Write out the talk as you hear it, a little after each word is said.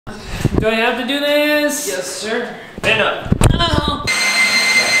Do I have to do this? Yes, sir. Stand up. Oh.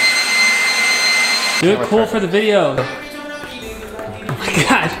 Do it cool for the video. Oh my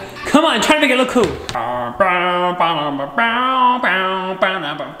god. Come on, try to make it look cool.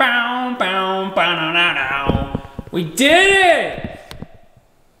 We did it!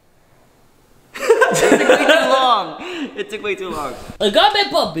 It took way too long. It took way too long. Gubby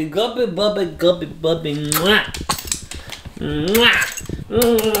puppy, gubby bubby, gubby bubby. Mwah.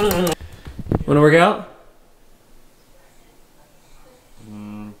 Mwah. Wanna work out?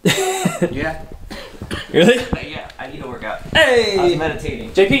 Yeah. Really? Yeah, I need to work out. Hey! I was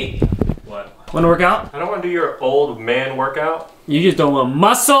meditating. JP, What? wanna work out? I don't want to do your old man workout. You just don't want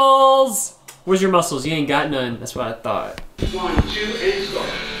muscles! Where's your muscles? You ain't got none. That's what I thought. 1, 2, and stop.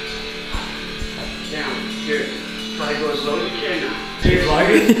 Down. Good. Try to go as low as you can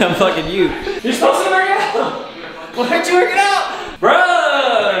now. I'm fucking you. You're supposed to work out! Why aren't you working out?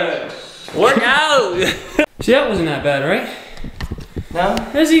 Bruh! Work out! See, that wasn't that bad, right? No?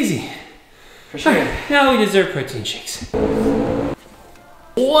 That was easy. For sure. Now we deserve protein shakes.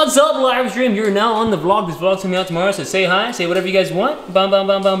 What's up, live stream? You're now on the vlog. This vlog's coming out tomorrow, so say hi, say whatever you guys want. Bum, bum,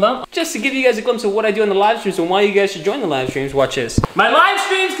 bum, bum, bum. Just to give you guys a glimpse of what I do on the live streams and why you guys should join the live streams, watch this. My live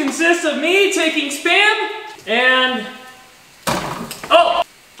streams consist of me taking spam and... oh!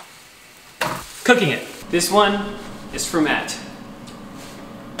 Cooking it. This one is for Matt.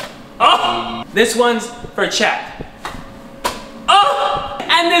 Oh! This one's for chat. Oh!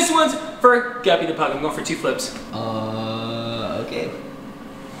 And this one's for Guppy the Pug. I'm going for 2 flips. Okay.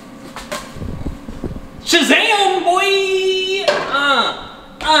 Shazam, boy!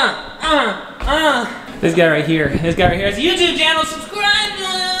 This guy right here. This guy right here has a YouTube channel. Subscribe to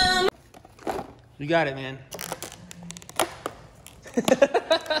him. You got it, man.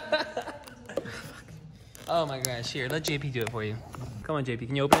 Oh my gosh! Here, let JP do it for you. Come on, JP.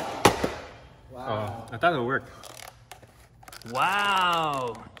 Can you open it? Wow. I thought it would work.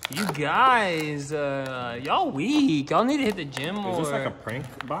 Wow. You guys, y'all weak. Y'all need to hit the gym more. Is this like a prank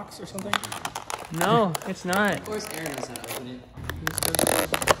box or something? No, it's not. Of course Aaron knows how to open it.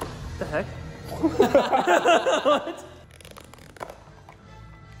 What the heck? What?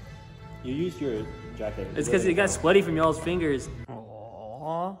 You used your jacket. It's because it got sweaty from y'all's fingers.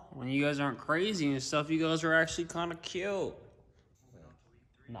 Aww. When you guys aren't crazy and stuff, you guys are actually kind of cute.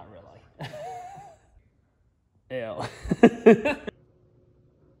 Not really. Ew.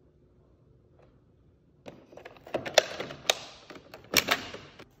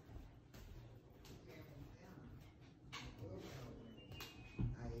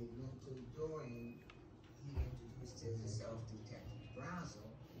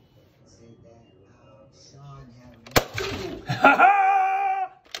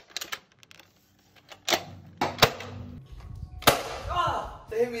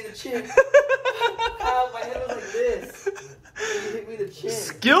 They hit me in the chin. Ow, my head was like this. They hit me in the chin.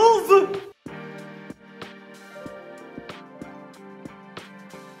 Skills